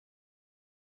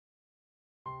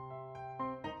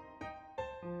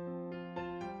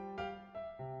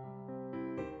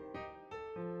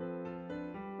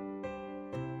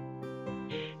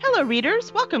Hello,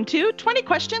 readers. Welcome to 20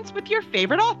 Questions with Your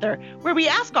Favorite Author, where we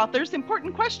ask authors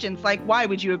important questions like, why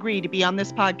would you agree to be on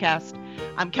this podcast?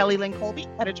 I'm Kelly Lynn Colby,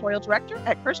 Editorial Director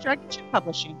at Cursed Dragon Ship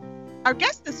Publishing. Our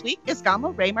guest this week is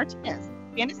Gama Ray Martinez,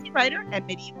 fantasy writer and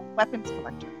medieval weapons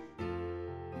collector.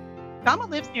 Gama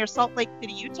lives near Salt Lake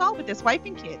City, Utah with his wife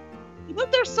and kid. He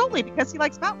moved there solely because he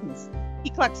likes mountains.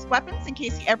 He collects weapons in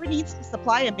case he ever needs to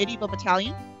supply a medieval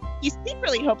battalion. He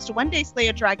secretly hopes to one day slay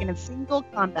a dragon in single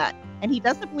combat, and he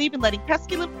doesn't believe in letting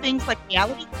pesky little things like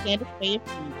reality stand in the way of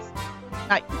dreams.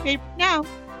 Not your favorite now,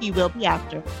 he will be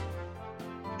after.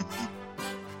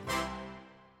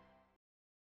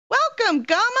 Welcome,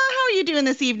 Gama. How are you doing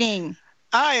this evening?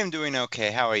 I am doing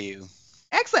okay. How are you?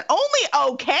 Excellent.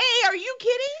 Only okay? Are you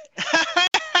kidding?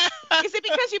 Is it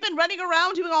because you've been running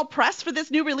around doing all press for this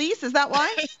new release? Is that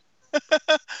why?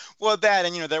 Well, that,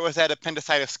 and there was that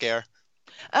appendicitis scare.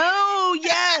 Oh,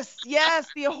 yes,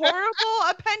 the horrible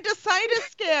appendicitis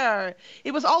scare.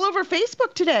 It was all over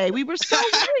Facebook today. We were so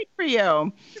worried for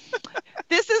you.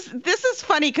 This is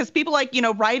funny because people like,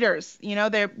 writers,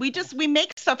 we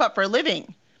make stuff up for a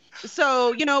living.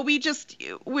 So, we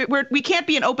can't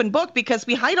be an open book because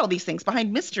we hide all these things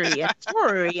behind mystery and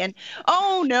story. And,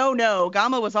 oh, no,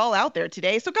 Gama was all out there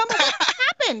today. So, Gama, what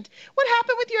happened? What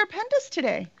happened with your appendix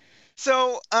today?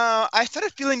 So I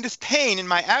started feeling this pain in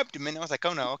my abdomen. I was like,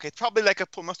 oh no, okay, it's probably like a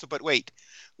pull muscle, but wait,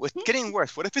 it's getting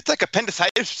worse. What if it's like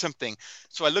appendicitis or something?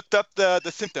 So I looked up the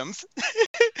symptoms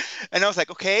and I was like,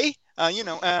 okay,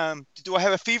 do I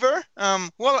have a fever?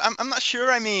 Well, I'm not sure.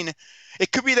 I mean,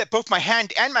 it could be that both my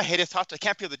hand and my head is hot, so I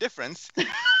can't feel the difference.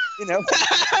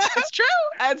 That's true.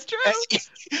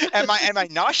 Am I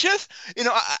nauseous?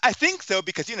 I think so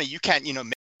because, you can't,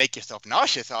 make yourself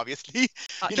nauseous, obviously.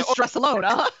 Just stress alone,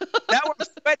 huh? Now I'm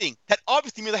sweating. That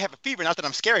obviously means I have a fever, not that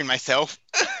I'm scaring myself.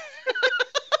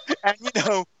 And,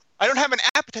 I don't have an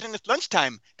appetite in this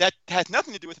lunchtime. That has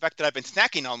nothing to do with the fact that I've been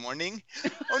snacking all morning.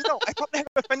 Oh, no, I probably have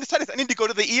appendicitis. I need to go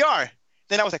to the ER.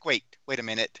 Then I was like, wait a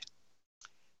minute.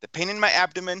 The pain in my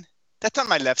abdomen, that's on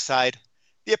my left side.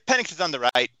 The appendix is on the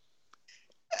right.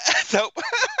 So...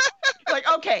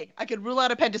 like, okay, I could rule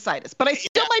out appendicitis, but I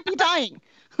still might be dying.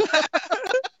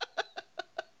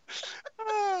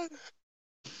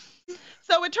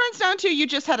 So it turns down to you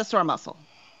just had a sore muscle.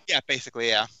 Yeah, basically,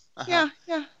 yeah. Uh-huh.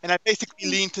 Yeah. And I basically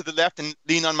lean to the left and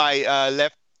lean on my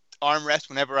left armrest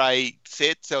whenever I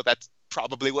sit, so that's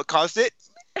probably what caused it.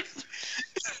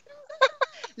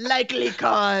 Likely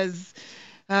cause.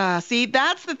 See,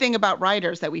 that's the thing about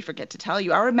writers that we forget to tell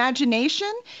you. Our imagination,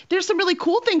 there's some really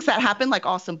cool things that happen, like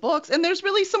awesome books, and there's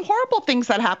really some horrible things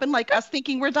that happen, like us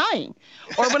thinking we're dying.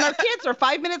 Or when our kids are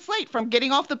 5 minutes late from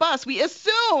getting off the bus, we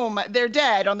assume they're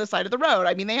dead on the side of the road.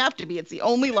 I mean, they have to be. It's the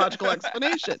only logical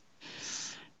explanation.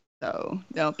 So,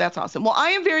 no, that's awesome. Well,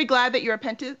 I am very glad that your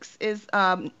appendix is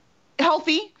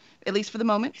healthy, at least for the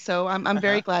moment. So I'm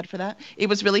very glad for that. It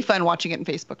was really fun watching it on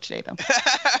Facebook today, though.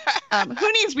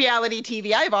 Who needs reality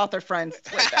TV? I have author friends.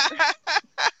 It's way better.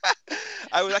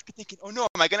 I was actually thinking, oh no,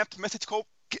 am I going to have to message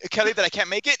Kelly that I can't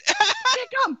make it? I can't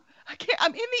come.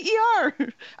 I'm in the ER.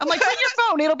 I'm like, bring your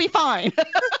phone. It'll be fine.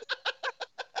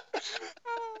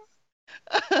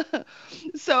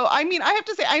 So, I mean, I have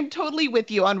to say, I'm totally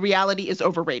with you on reality is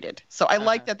overrated. So I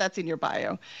like that that's in your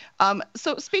bio.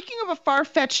 So speaking of a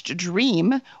far-fetched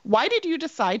dream, why did you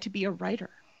decide to be a writer?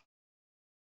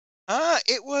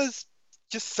 It was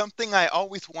just something I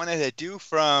always wanted to do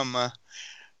from,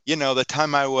 the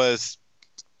time I was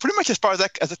pretty much as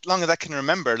long as I can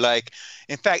remember. Like,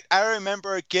 in fact, I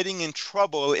remember getting in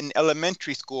trouble in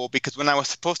elementary school because when I was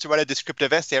supposed to write a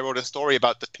descriptive essay, I wrote a story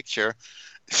about the picture.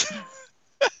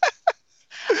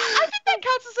 I think that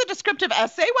counts as a descriptive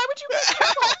essay. Why would you be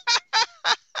trouble?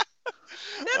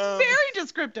 That's very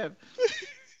descriptive.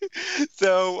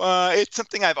 So it's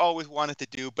something I've always wanted to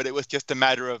do, but it was just a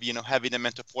matter of, having the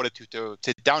mental fortitude to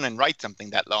sit down and write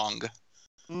something that long.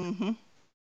 Mm-hmm.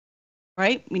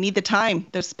 Right? We need the time.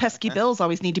 Those pesky bills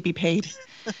always need to be paid.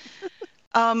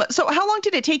 So how long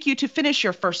did it take you to finish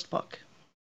your first book?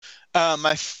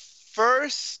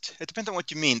 It depends on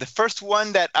what you mean. The first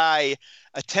one that I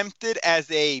attempted as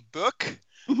a book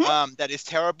that is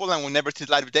terrible and will never see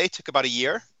the light of day took about a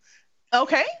year.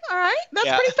 Okay, all right. That's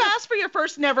pretty fast for your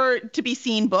first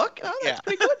never-to-be-seen book. Oh, that's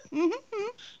pretty good. Mm-hmm.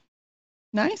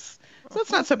 Nice. So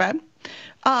that's not so bad.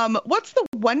 What's the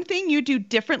one thing you do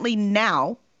differently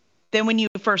now than when you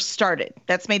first started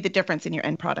that's made the difference in your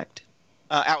end product?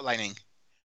 Outlining.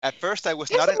 At first, I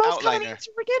was It's not the an most common outliner.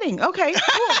 answer we're getting. Okay,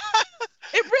 cool.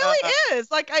 It really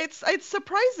is. Like it's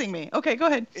surprising me. Okay, go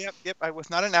ahead. Yep. I was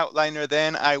not an outliner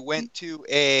then. I went to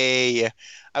a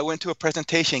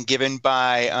presentation given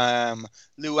by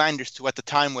Lou Anders, who at the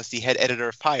time was the head editor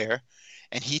of Pyre,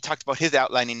 and he talked about his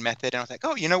outlining method. And I was like,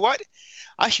 oh, you know what?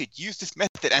 I should use this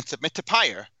method and submit to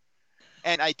Pyre.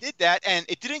 And I did that, and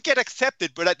it didn't get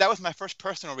accepted, but that was my first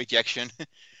personal rejection.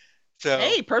 So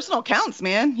Hey, personal counts,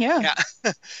 man. Yeah.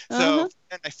 yeah. So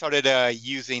then I started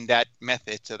using that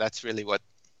method. So that's really what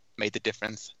made the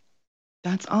difference.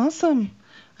 That's awesome.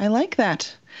 I like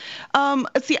that.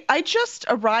 Let's see. I just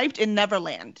arrived in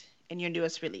Neverland in your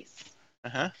newest release.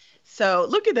 Uh-huh. So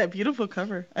look at that beautiful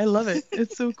cover. I love it.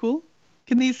 It's so cool.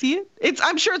 Can they see it?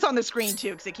 I'm sure it's on the screen too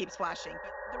because it keeps flashing.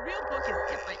 But the real book is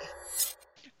different.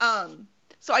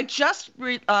 So I just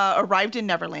arrived in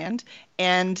Neverland,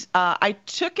 and I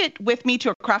took it with me to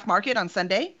a craft market on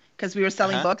Sunday because we were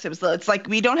selling books. It's like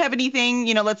we don't have anything,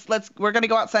 we're gonna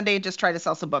go out Sunday and just try to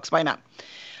sell some books. Why not?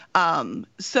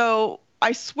 So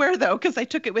I swear though, because I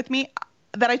took it with me,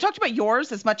 that I talked about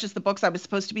yours as much as the books I was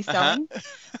supposed to be selling.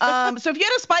 So if you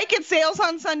had a spike in sales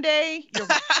on Sunday, you're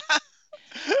right.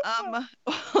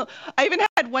 I even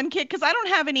had one kid because I don't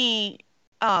have any.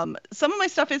 Some of my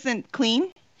stuff isn't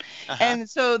clean. And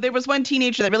so there was one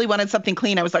teenager that really wanted something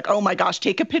clean. I was like, oh my gosh,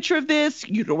 take a picture of this.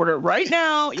 You'd order it right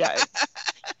now. Yeah.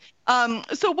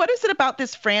 So what is it about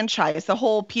this franchise, the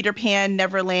whole Peter Pan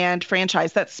Neverland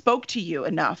franchise, that spoke to you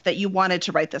enough that you wanted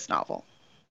to write this novel?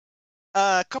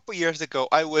 A couple years ago,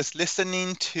 I was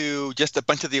listening to just a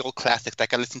bunch of the old classics.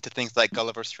 Like I listened to things like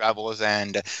Gulliver's Travels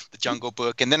and The Jungle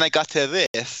Book. And then I got to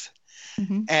this.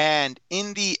 And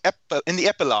in the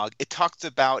epilogue, it talks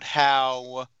about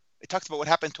what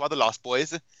happened to other Lost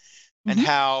Boys and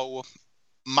how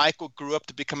Michael grew up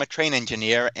to become a train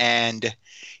engineer, and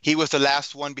he was the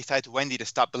last one besides Wendy to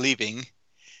stop believing.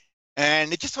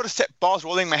 And it just sort of set balls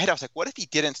rolling in my head. I was like, what if he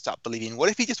didn't stop believing? What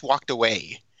if he just walked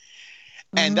away?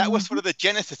 And that was sort of the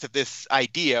genesis of this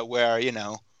idea where,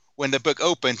 when the book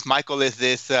opens, Michael is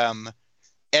this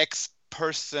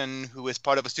ex-person who is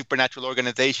part of a supernatural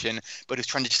organization, but who's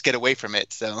trying to just get away from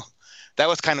it. So that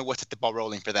was kind of what set the ball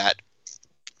rolling for that.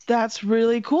 That's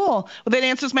really cool. Well, that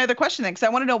answers my other question then, because I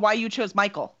want to know why you chose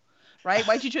Michael, right?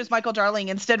 Why'd you choose Michael Darling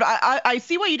instead of, I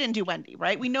see why you didn't do Wendy,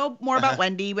 right? We know more about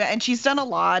Wendy, and she's done a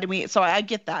lot, so I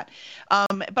get that.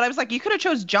 But I was like, you could have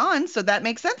chose John, so that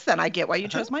makes sense then. I get why you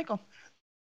chose Michael.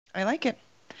 I like it.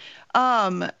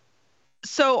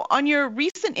 So on your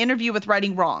recent interview with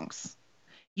Writing Wrongs,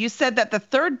 you said that the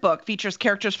third book features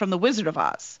characters from The Wizard of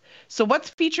Oz. So what's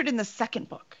featured in the second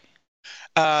book?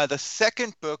 The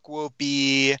second book will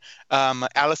be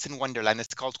Alice in Wonderland.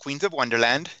 It's called Queens of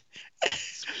Wonderland.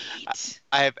 Sweet.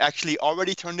 I have actually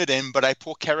already turned it in, but I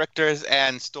pull characters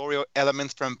and story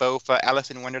elements from both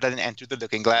Alice in Wonderland and Through the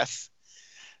Looking Glass.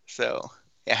 So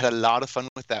I had a lot of fun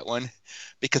with that one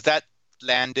because that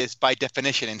land is by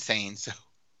definition insane. So.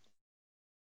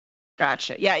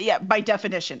 Gotcha. Yeah, by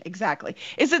definition, exactly.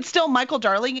 Is it still Michael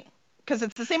Darling? Because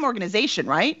it's the same organization,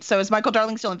 right? So is Michael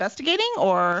Darling still investigating,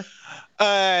 or?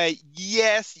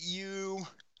 Yes,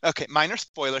 okay, minor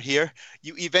spoiler here.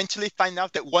 You eventually find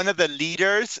out that one of the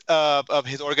leaders of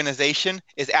his organization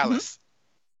is Alice.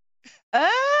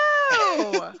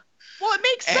 Oh, well, it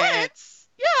makes sense.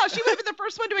 Yeah, she would have been the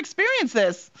first one to experience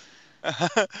this.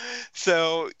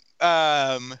 So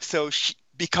she,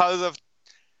 because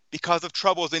of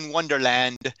troubles in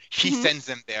Wonderland, she sends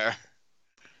them there.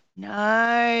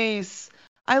 Nice.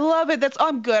 I love it.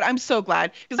 I'm good. I'm so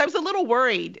glad, because I was a little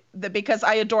worried that because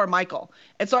I adore Michael,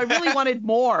 and so I really wanted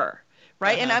more,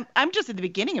 right? And I'm just at the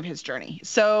beginning of his journey,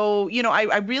 so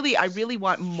I really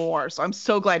want more. So I'm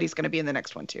so glad he's going to be in the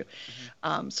next one too.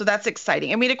 So that's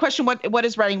exciting. I mean, a question: what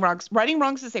is Writing Wrongs? Writing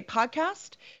Wrongs is a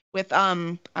podcast with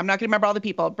I'm not going to remember all the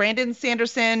people: Brandon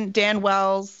Sanderson, Dan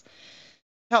Wells.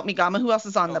 Help me, Gama. Who else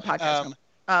is on the podcast?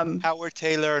 Howard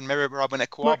Taylor and Mary Robinette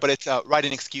Kowal, but it's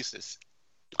Writing Excuses.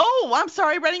 Oh, I'm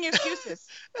sorry, Writing Excuses.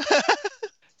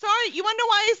 Sorry, you want to know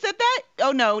why I said that?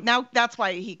 Oh, no, now that's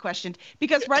why he questioned.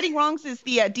 Because Writing Wrongs is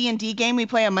the D&D game we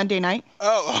play on Monday night.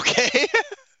 Oh, okay.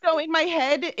 So in my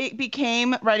head, it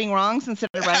became Writing Wrongs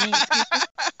instead of Writing Excuses.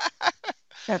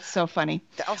 That's so funny.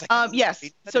 I was like, yes.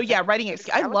 So yeah, Writing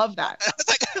Excuses. I love that.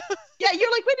 Yeah,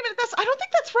 you're like, wait a minute, I don't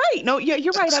think that's right. No, yeah,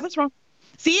 you're right. I was wrong.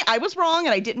 See, I was wrong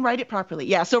and I didn't write it properly.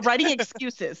 Yeah, so Writing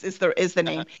Excuses is the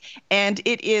name. And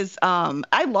it is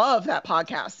I love that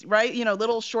podcast, right?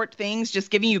 Little short things just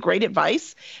giving you great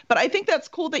advice. But I think that's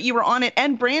cool that you were on it,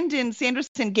 and Brandon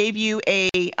Sanderson gave you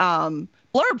a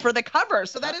blurb for the cover.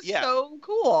 So that is so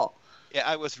cool. Yeah,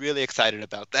 I was really excited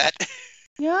about that.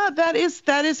 Yeah, that is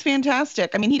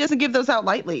fantastic. I mean, he doesn't give those out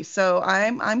lightly, so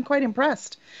I'm quite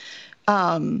impressed.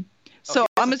 Um, Oh, so here's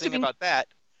I'm the thing assuming. about that.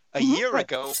 A Mhm, year right.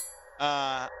 ago, we were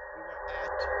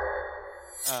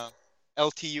at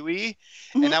LTUE,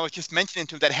 and Mhm. I was just mentioning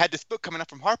to him that I had this book coming up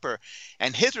from Harper,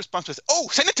 and his response was, "Oh,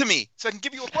 send it to me so I can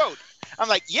give you a quote." I'm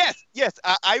like, "Yes, yes,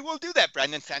 I will do that."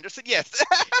 Brandon Sanders said, "Yes."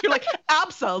 You're like,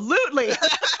 absolutely.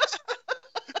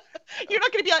 You're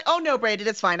not going to be like, oh no, Brandon,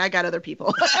 it's fine. I got other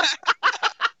people.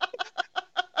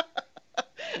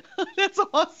 That's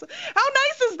awesome. How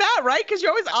nice is that, right? Because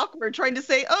you're always awkward trying to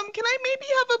say, can I maybe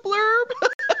have a blurb? Huh?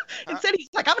 Instead, he's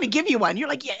like, I'm going to give you one. You're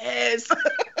like, yes.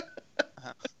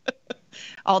 Uh-huh.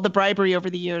 All the bribery over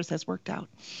the years has worked out.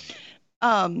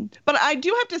 But I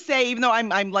do have to say, even though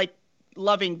I'm like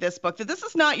loving this book, that this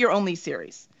is not your only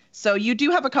series. So you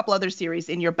do have a couple other series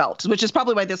in your belt, which is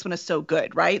probably why this one is so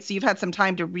good, right? So you've had some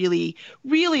time to really,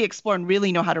 really explore and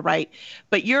really know how to write.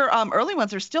 But your early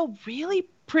ones are still really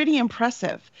pretty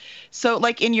impressive. So,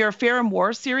 like in your Fair and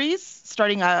War series,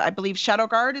 starting, I believe Shadow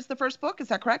Guard is the first book. Is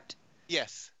that correct?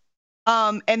 Yes.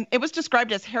 And it was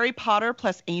described as Harry Potter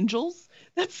plus angels.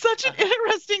 That's such an Uh-huh.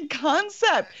 interesting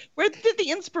concept. Where did the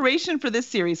inspiration for this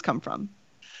series come from?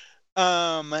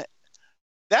 Um,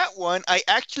 that one, I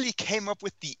actually came up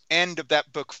with the end of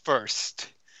that book first.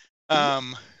 Ooh.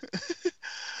 Um,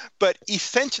 but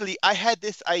essentially, I had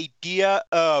this idea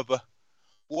of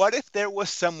what if there was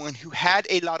someone who had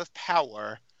a lot of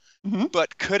power Hmm.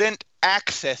 but couldn't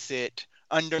access it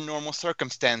under normal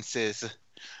circumstances?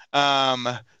 Um,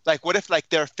 like what if like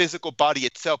their physical body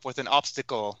itself was an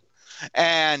obstacle?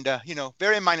 And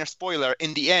very minor spoiler,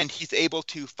 in the end, he's able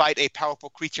to fight a powerful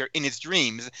creature in his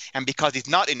dreams, and because he's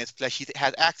not in his flesh, he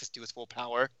has access to his full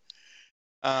power.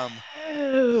 Um,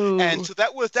 and Oh. so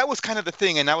that was kind of the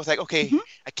thing, and I was like, okay, Hmm.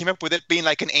 I came up with it being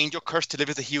like an angel cursed to live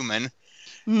as a human,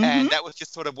 Hmm. and that was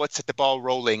just sort of what set the ball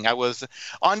rolling. I was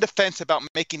on the fence about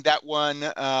making that one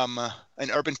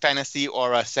an urban fantasy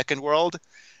or a second world.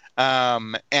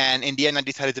 And in the end, I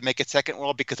decided to make it second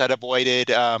world because that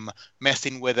avoided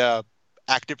messing with a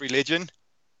active religion.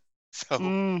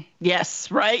 So Yes,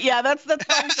 right. Yeah, that's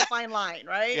always the fine line,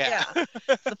 right? yeah, Yeah.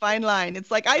 It's the fine line. It's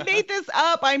like I made this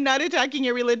up. I'm not attacking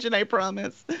your religion, I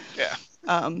promise. yeah.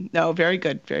 No, very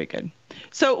good, very good.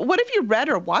 So, what have you read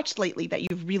or watched lately that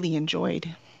you've really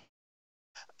enjoyed?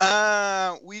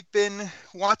 We've been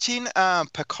watching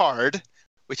Picard,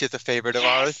 which is a favorite of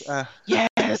ours. Yes.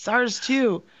 Yes, ours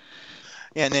too.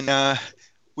 And then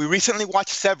we recently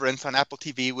watched Severance on Apple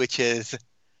TV, which is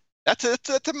that's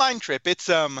a mind trip. It's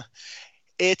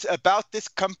about this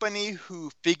company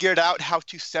who figured out how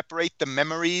to separate the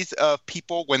memories of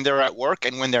people when they're at work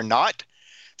and when they're not.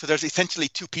 So there's essentially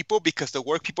two people because the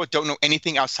work people don't know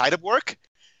anything outside of work.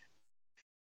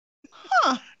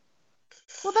 Huh.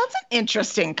 Well, that's an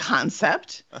interesting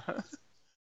concept. Uh-huh.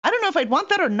 I don't know if I'd want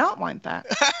that or not want that.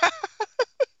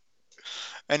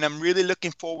 And I'm really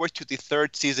looking forward to the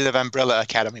third season of Umbrella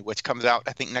Academy, which comes out,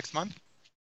 I think, next month.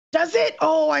 Does it?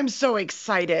 Oh, I'm so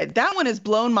excited. That one has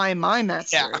blown my mind,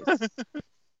 that Yeah. series.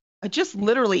 Just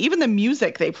literally, even the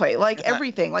music they play, like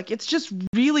everything, like it's just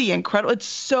really incredible. It's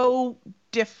so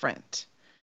different.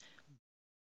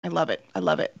 I love it. I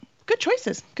love it. Good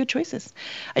choices. Good choices.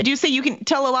 I do say you can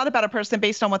tell a lot about a person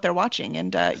based on what they're watching,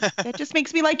 and that just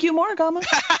makes me like you more, Gama.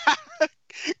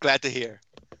 Glad to hear.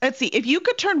 Let's see. If you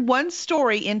could turn one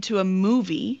story into a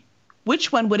movie,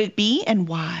 which one would it be and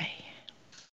why?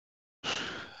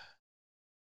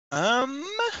 Um,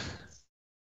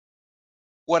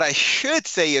 what I should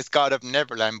say is God of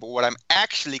Neverland, but what I'm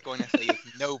actually going to say is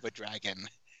Nova Dragon.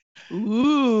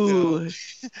 Ooh.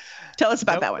 So, Tell us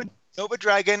about that Nova, one. Nova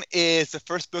Dragon is the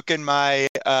first book in my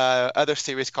other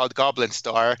series called Goblin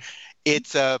Star.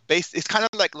 It's kind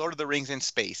of like Lord of the Rings in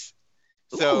space.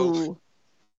 So, Ooh.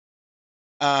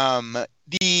 um,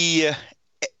 the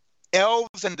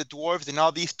elves and the dwarves and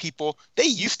all these people, they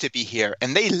used to be here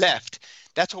and they left.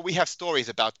 That's why we have stories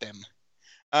about them.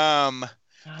 But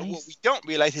what we Nice. don't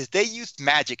realize is they used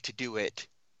magic to do it.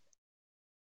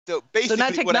 So So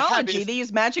not basically, what I have technology, is they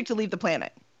use magic to leave the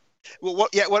planet. well,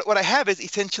 what I have is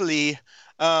essentially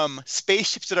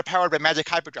spaceships that are powered by magic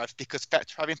hyperdrives because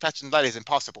traveling faster than light is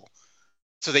impossible.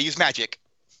 So they use magic.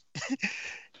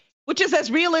 Which is as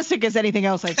realistic as anything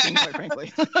else I've seen, quite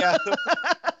frankly. Yeah, so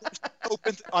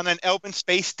opens on an Elven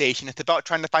space station. It's about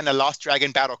trying to find a lost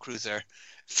dragon battle cruiser.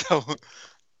 So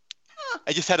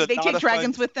I just had Do a they lot take of fun.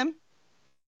 dragons with them?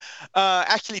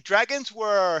 Actually, dragons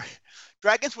were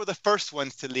the first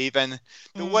ones to leave, and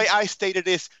the way I stated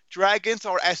is dragons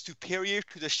are as superior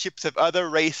to the ships of other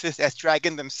races as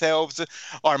dragons themselves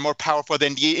are more powerful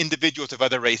than the individuals of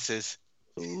other races.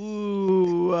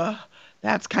 Ooh,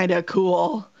 That's kind of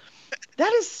cool.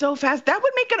 That is so fast. That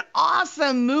would make an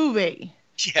awesome movie.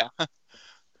 Yeah.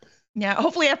 Yeah,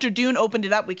 hopefully after Dune opened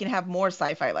it up, we can have more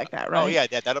sci-fi like that, right? Oh yeah,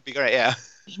 that'll be great. Yeah.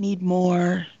 We need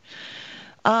more.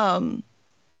 Um,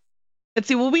 let's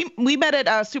see. Well, we met at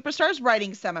Superstars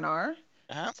Writing Seminar.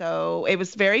 Uh-huh. So it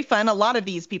was very fun. A lot of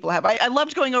these people have. I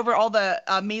loved going over all the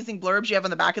amazing blurbs you have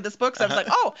on the back of this book. So I was like,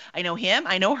 oh, I know him.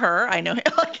 I know her. I know him.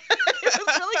 Like, it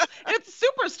was really, it's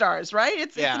Superstars, right?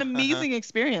 It's an amazing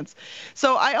experience.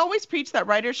 So I always preach that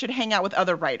writers should hang out with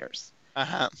other writers.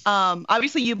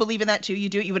 Obviously, you believe in that too. You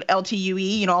do it. You would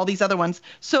LTUE, all these other ones.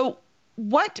 So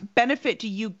what benefit do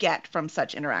you get from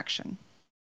such interaction?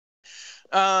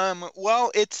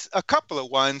 Well, it's a couple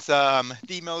of ones.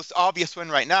 The most obvious one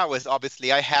right now is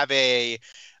obviously I have a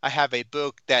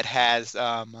book that has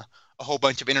a whole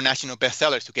bunch of international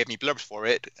bestsellers who gave me blurbs for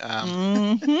it.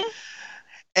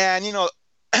 And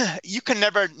you can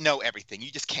never know everything.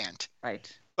 You just can't. Right.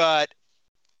 But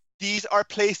these are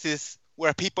places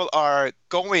where people are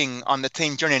going on the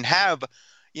same journey and have,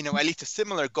 at least a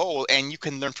similar goal, and you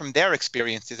can learn from their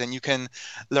experiences and you can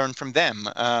learn from them.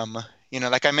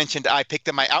 Like I mentioned, I picked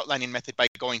up my outlining method by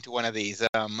going to one of these.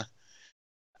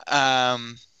 And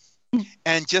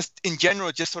just in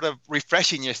general, just sort of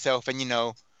refreshing yourself. And,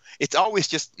 it's always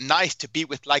just nice to be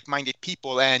with like-minded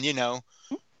people and,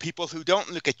 people who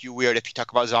don't look at you weird if you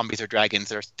talk about zombies or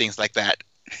dragons or things like that.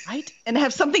 Right. And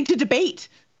have something to debate.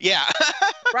 Yeah.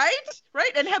 Right.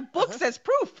 And have books as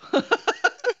proof.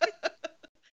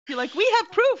 You're like, we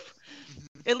have proof.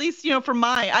 At least,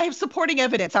 I have supporting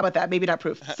evidence. How about that? Maybe not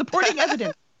proof. Supporting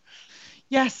evidence.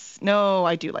 Yes. No,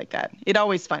 I do like that. It's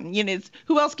always fun.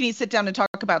 Who else can you sit down and talk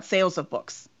about sales of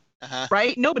books?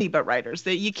 Right? Nobody but writers.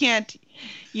 You can't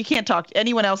talk.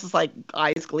 Anyone else is like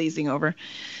eyes glazing over.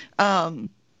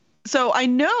 So I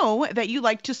know that you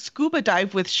like to scuba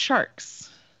dive with sharks.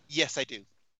 Yes, I do.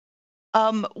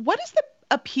 What is the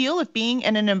appeal of being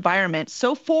in an environment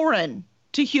so foreign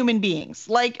to human beings,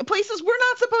 like places we're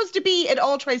not supposed to be? It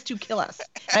all tries to kill us.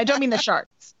 And I don't mean the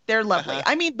sharks. They're lovely.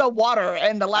 I mean the water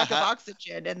and the lack of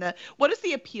oxygen and what is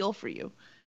the appeal for you?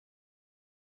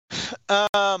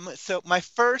 So my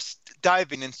first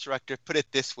diving instructor put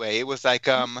it this way. It was like,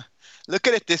 look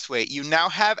at it this way. You now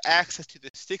have access to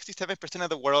the 67% of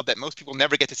the world that most people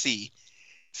never get to see.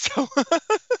 So,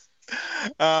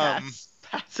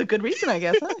 that's a good reason, I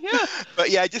guess. Huh? Yeah. But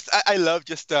yeah, I love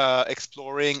just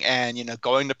exploring and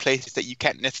going to places that you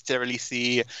can't necessarily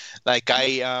see. Like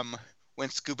I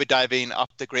went scuba diving up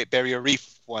the Great Barrier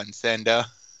Reef once, and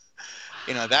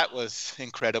that was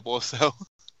incredible. So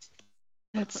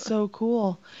that's so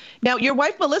cool. Now, your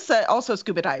wife Melissa also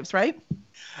scuba dives, right?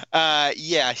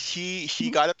 Yeah,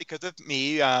 she got it because of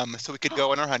me, so we could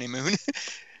go on our honeymoon.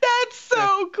 That's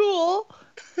so cool.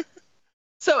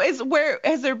 So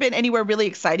has there been anywhere really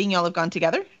exciting y'all have gone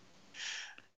together?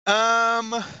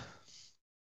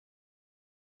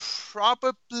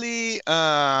 Probably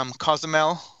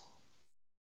Cozumel.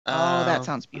 Oh, that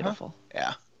sounds beautiful.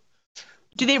 Yeah.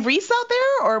 Do they have reefs out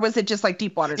there, or was it just like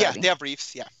deep water diving? Yeah, they have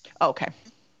reefs, yeah. Okay.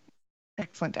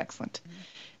 Excellent.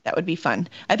 That would be fun.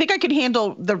 I think I could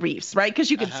handle the reefs, right?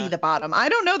 Because you can see the bottom. I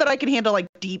don't know that I can handle like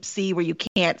deep sea where you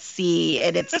can't see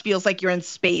and it feels like you're in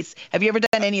space. Have you ever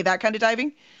done any of that kind of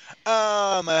diving?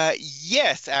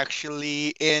 Yes,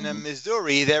 actually. In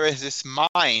Missouri, there is this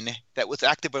mine that was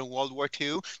active in World War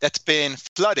II that's been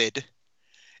flooded,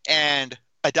 and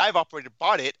a dive operator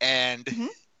bought it and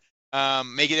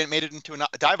made it into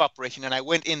a dive operation. And I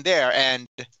went in there and,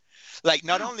 like,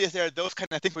 not only is there those kind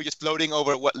of things were just floating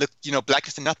over what looked,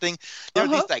 blackness and nothing, there are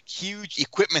these like huge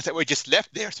equipment that were just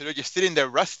left there, so they're just sitting there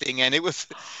rusting, and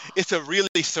it's a really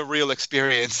surreal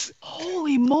experience.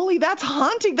 Holy moly, that's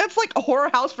haunting. That's like a horror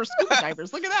house for scuba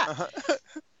divers. Look at that.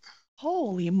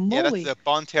 Holy moly. Yeah, that's the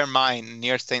Bonne Terre mine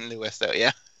near St. Louis, though.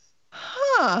 Yeah.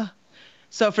 Huh.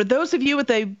 So for those of you with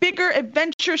a bigger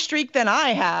adventure streak than I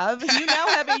have, you now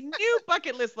have a new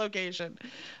bucket list location.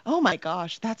 Oh my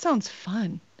gosh, that sounds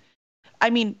fun. I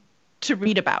mean, to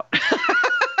read about.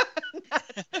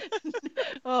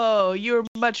 Oh, you're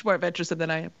much more adventuresome than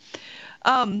I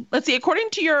am. Let's see. According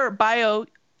to your bio,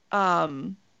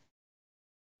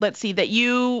 let's see that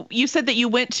you said that you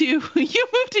moved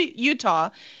to Utah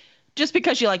just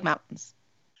because you like mountains.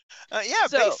 Yeah,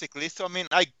 basically. So, I mean,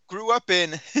 I grew up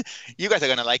in, you guys are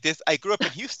going to like this. I grew up in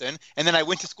Houston, and then I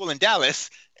went to school in Dallas.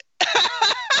 Look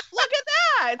at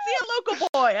that. See, a local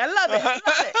boy. I love it.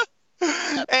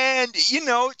 And,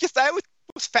 I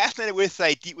was fascinated with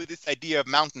this idea of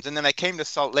mountains. And then I came to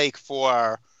Salt Lake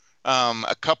for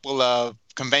a couple of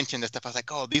conventions and stuff. I was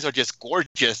like, oh, these are just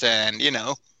gorgeous. And,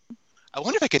 I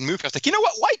wonder if I could move. I was like, you know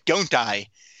what? Why don't I?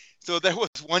 So there was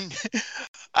one.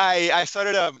 I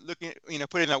started looking,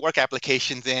 putting work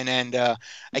applications in, and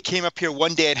I came up here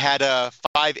one day and had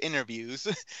 5 interviews,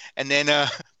 and then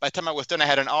by the time I was done, I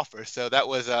had an offer. So that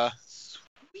was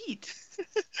Sweet.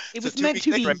 It so was 2 meant weeks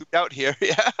to later, be. I moved out here.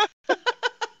 Yeah.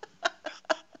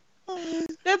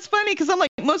 That's funny because I'm like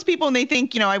most people when they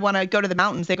think, I want to go to the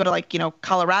mountains, they go to like,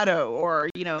 Colorado or,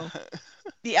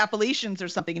 the Appalachians or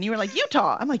something. And you were like,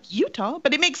 Utah. I'm like, Utah?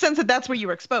 But it makes sense that that's where you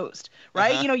were exposed,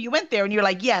 right? Uh-huh. You went there and you're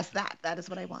like, yes, that is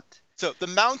what I want. So the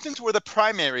mountains were the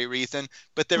primary reason,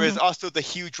 but there is also the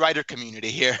huge writer community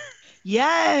here.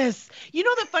 Yes.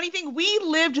 The funny thing, we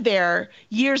lived there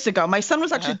years ago. My son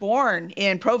was actually born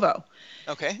in Provo.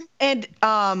 Okay. And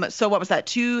so what was that?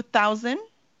 2000?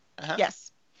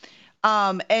 Yes.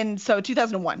 And so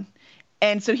 2001.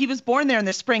 And so he was born there in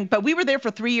the spring, but we were there for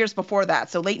 3 years before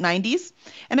that, so late 90s.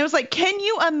 And I was like, can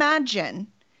you imagine?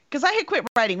 Because I had quit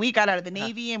writing. We got out of the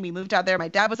Navy and we moved out there. My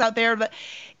dad was out there. But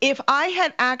if I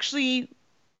had actually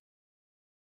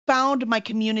found my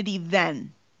community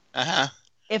then,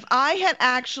 if I had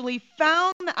actually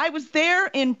found, I was there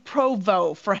in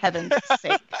Provo, for heaven's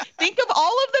sake. Think of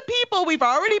all of the people we've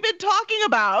already been talking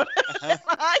about that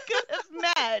I could have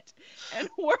met and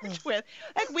worked with.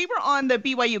 Like we were on the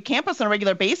BYU campus on a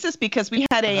regular basis because we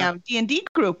had a D&D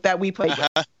group that we played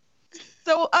with.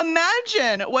 So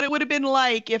imagine what it would have been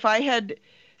like if I had,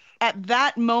 at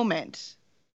that moment,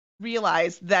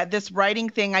 realized that this writing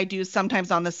thing I do sometimes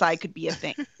on the side could be a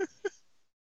thing.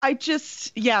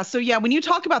 When you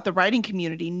talk about the writing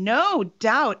community, no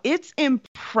doubt it's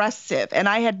impressive. And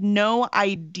I had no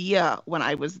idea when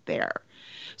I was there.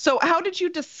 So how did you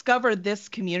discover this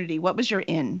community? What was your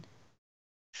in?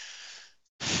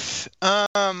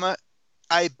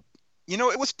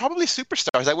 It was probably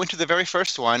Superstars. I went to the very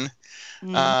first one.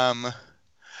 But how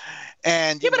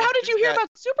did you hear about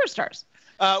Superstars?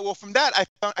 Well, from that,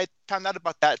 I found out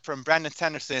about that from Brandon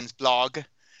Sanderson's blog.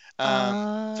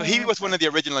 So he was one of the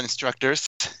original instructors.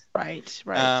 Right. So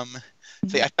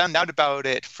I found out about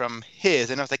it from his,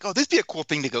 and I was like, oh, this would be a cool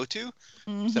thing to go to.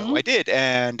 So I did,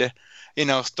 and,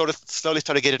 slowly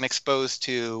started getting exposed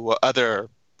to other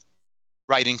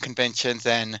writing conventions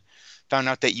and found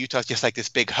out that Utah's just like this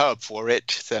big hub for it.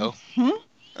 So.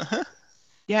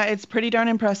 Yeah, it's pretty darn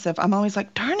impressive. I'm always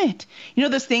like, darn it.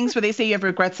 Those things where they say you have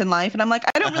regrets in life, and I'm like,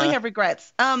 I don't really have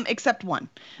regrets, except one.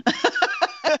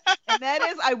 And that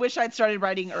is, I wish I'd started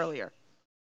writing earlier.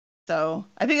 So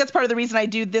I think that's part of the reason I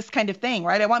do this kind of thing,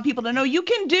 right? I want people to know you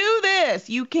can do this.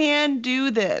 You can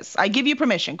do this. I give you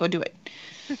permission. Go do it.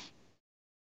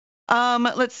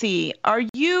 Let's see. Are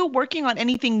you working on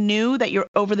anything new that you're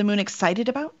over the moon excited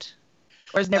about?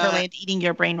 Or is Neverland eating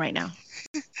your brain right now?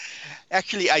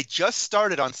 Actually, I just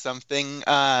started on something.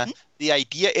 The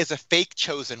idea is a fake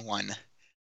chosen one.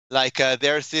 Like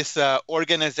there's this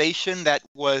organization that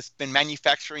was been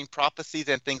manufacturing prophecies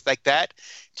and things like that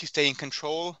to stay in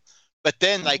control. But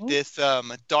then like this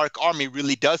dark army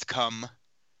really does come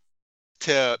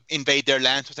to invade their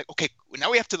land. So it's like, okay,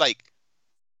 now we have to like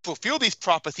fulfill these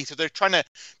prophecies. So they're trying to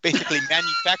basically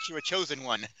manufacture a chosen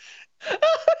one.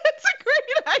 That's a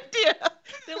great idea.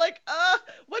 They're like,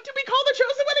 what did we call the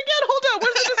chosen one again? Hold on,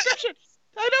 where's the description?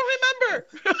 I don't remember.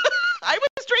 I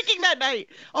was drinking that night.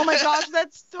 Oh my gosh,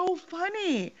 that's so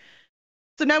funny.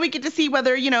 So now we get to see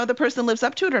whether, the person lives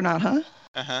up to it or not, huh?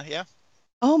 Yeah.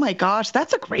 Oh my gosh,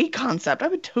 that's a great concept. I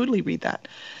would totally read that.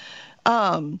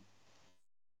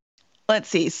 Let's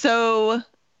see. So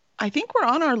I think we're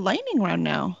on our lightning round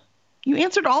now. You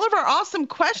answered all of our awesome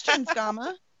questions,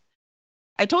 Gama.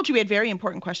 I told you we had very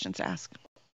important questions to ask.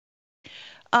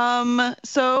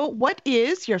 So what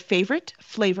is your favorite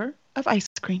flavor of ice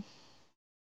cream?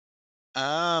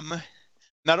 Not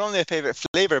only a favorite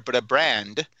flavor, but a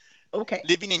brand. Okay.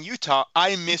 Living in Utah,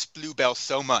 I miss Bluebell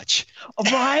so much.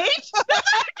 Right?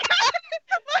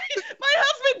 my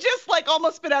husband just like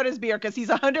almost spit out his beer because he's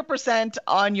 100%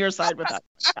 on your side with that.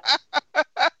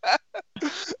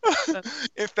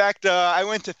 In fact, I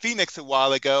went to Phoenix a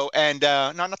while ago, and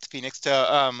not to Phoenix,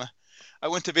 I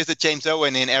went to visit James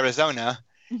Owen in Arizona.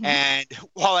 And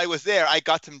while I was there, I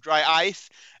got some dry ice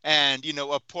and,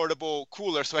 a portable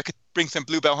cooler so I could bring some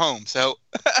Bluebell home. So.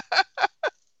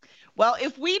 Well,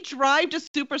 if we drive to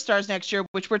Superstars next year,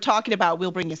 which we're talking about,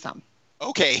 we'll bring you some.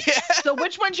 Okay. So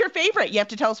which one's your favorite? You have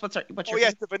to tell us what's your favorite.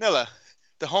 Yes, the vanilla.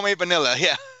 The homemade vanilla,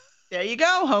 yeah. There you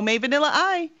go. Homemade vanilla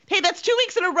eye. Hey, that's 2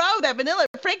 weeks in a row. That vanilla.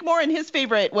 Frank Moore and his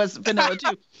favorite was vanilla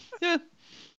too. Yeah.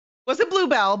 Wasn't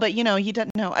Bluebell, but he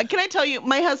doesn't know. Can I tell you,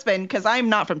 my husband, because I'm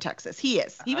not from Texas, he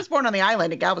is. He was born on the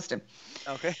island in Galveston.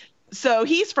 Okay. So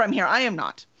he's from here. I am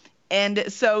not.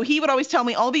 And so he would always tell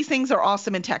me all these things are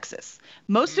awesome in Texas.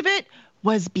 Most of it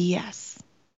was BS.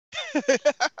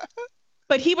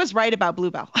 But he was right about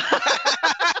Bluebell.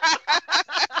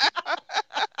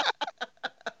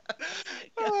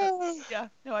 Yeah,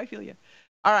 no, I feel you.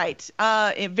 All right.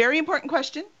 A very important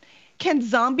question. Can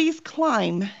zombies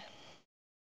climb?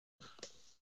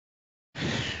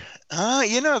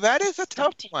 That is a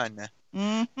tough one.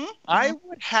 Mm-hmm. I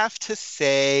would have to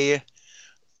say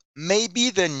maybe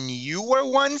the newer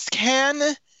ones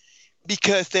can,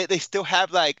 because they still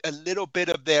have like a little bit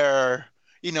of their,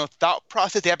 thought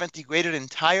process. They haven't degraded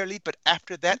entirely, but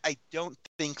after that, I don't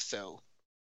think so.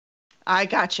 I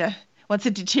gotcha. Once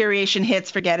the deterioration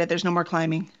hits, forget it. There's no more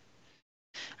climbing.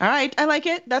 All right. I like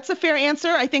it. That's a fair answer.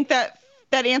 I think that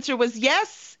answer was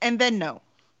yes and then no.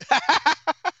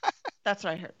 That's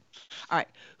what I heard. All right.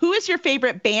 Who is your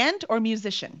favorite band or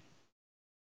musician?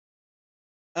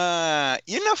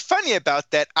 Funny about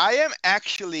that,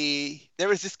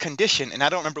 there is this condition, and I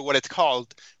don't remember what it's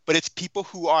called, but it's people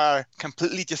who are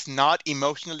completely just not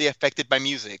emotionally affected by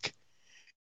music.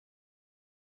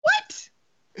 What?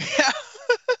 Yeah.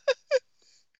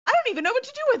 I don't even know what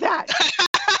to do with that.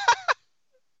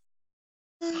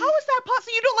 How is that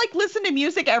possible? You don't listen to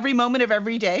music every moment of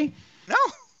every day? No.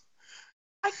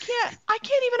 I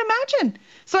can't even imagine.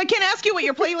 So I can't ask you what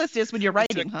your playlist is when you're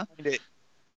writing, huh?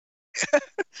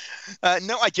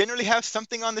 No, I generally have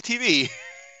something on the TV.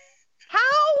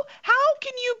 How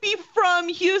can you be from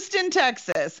Houston,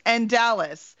 Texas, and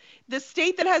Dallas, the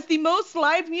state that has the most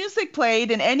live music played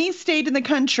in any state in the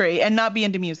country, and not be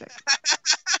into music?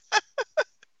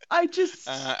 I just...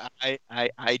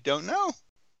 I don't know.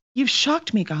 You've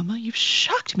shocked me, Gama. You've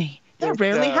shocked me. That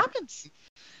rarely happens.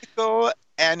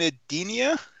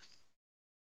 Anhedonia?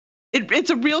 It's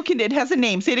a real condition. It has a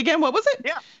name. Say it again. What was it?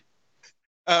 Yeah.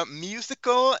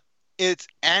 Musical, it's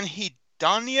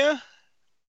anhedonia.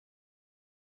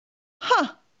 Huh.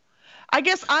 I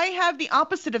guess I have the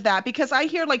opposite of that, because I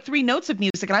hear 3 notes of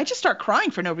music and I just start crying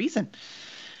for no reason.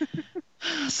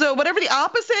 So whatever the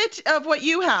opposite of what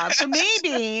you have. So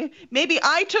maybe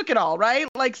I took it all, right?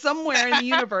 Somewhere in the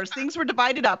universe, things were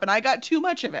divided up and I got too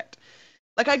much of it.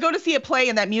 I go to see a play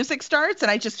and that music starts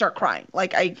and I just start crying.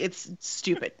 It's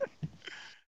stupid.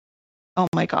 Oh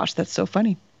my gosh, that's so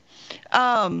funny.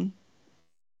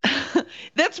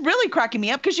 That's really cracking me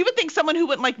up, because you would think someone who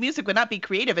wouldn't like music would not be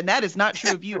creative, and that is not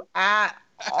true of you at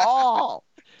all.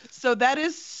 So that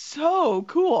is so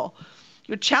cool.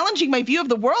 You're challenging my view of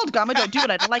the world, Gama. Don't do it.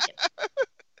 I don't like it.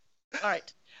 All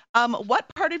right.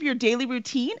 What part of your daily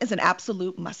routine is an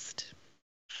absolute must?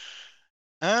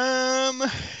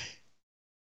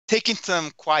 Taking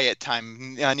some quiet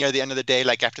time near the end of the day,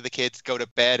 after the kids go to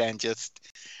bed, and just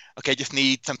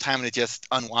need some time to just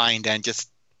unwind and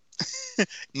just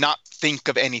not think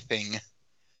of anything.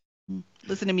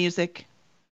 Listen to music.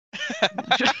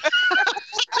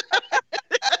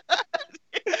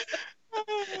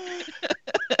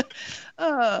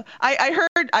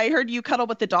 I heard you cuddle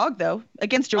with the dog, though,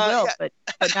 against your will, yeah. but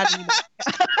not anymore.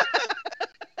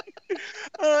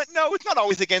 No, it's not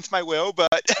always against my will,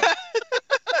 but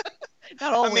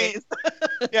not always.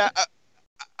 Yeah,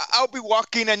 I'll be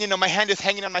walking and my hand is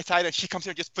hanging on my side, and she comes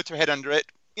here and just puts her head under it.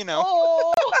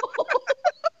 Oh.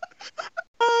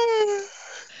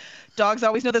 Dogs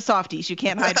always know the softies. You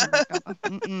can't hide from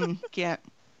them. Can't.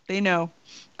 They know.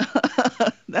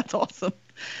 That's awesome.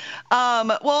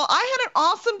 Well, I had an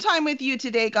awesome time with you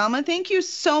today, Gama. Thank you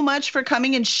so much for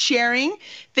coming and sharing.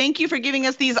 Thank you for giving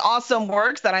us these awesome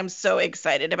works that I'm so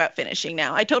excited about finishing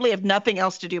now. I totally have nothing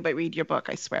else to do but read your book,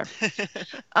 I swear.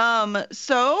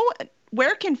 So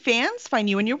where can fans find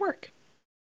you and your work?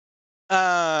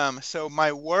 So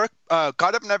my work,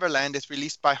 God of Neverland, is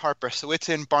released by Harper, so it's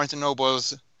in Barnes &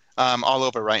 Noble's all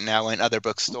over right now, and other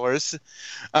bookstores.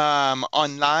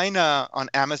 Online, on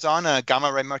Amazon,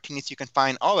 Gama Ray Martinez, you can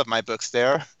find all of my books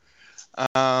there.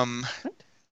 Most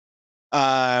of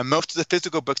the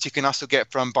physical books you can also get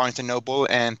from Barnes & Noble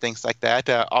and things like that.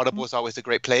 Audible is always a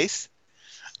great place.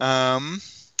 And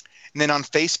then on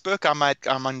Facebook, I'm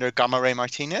under Gama Ray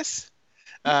Martinez.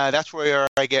 That's where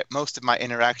I get most of my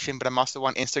interaction, but I'm also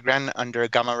on Instagram under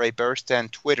Gama Ray Burst,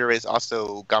 and Twitter is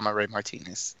also Gama Ray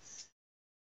Martinez.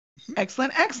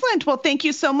 Excellent. Well, thank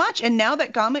you so much. And now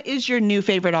that Gama is your new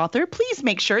favorite author, please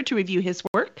make sure to review his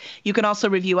work. You can also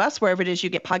review us wherever it is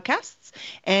you get podcasts,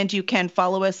 and you can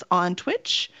follow us on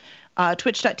Twitch,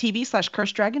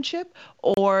 twitch.tv/CursedDragonship,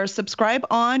 or subscribe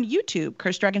on YouTube,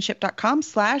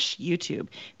 CursedDragonship.com/YouTube.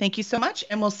 Thank you so much,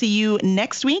 and we'll see you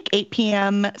next week, 8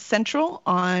 p.m. Central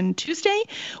on Tuesday,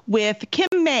 with Kim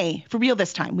May. For real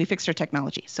this time. We fixed our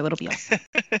technology, so it'll be awesome.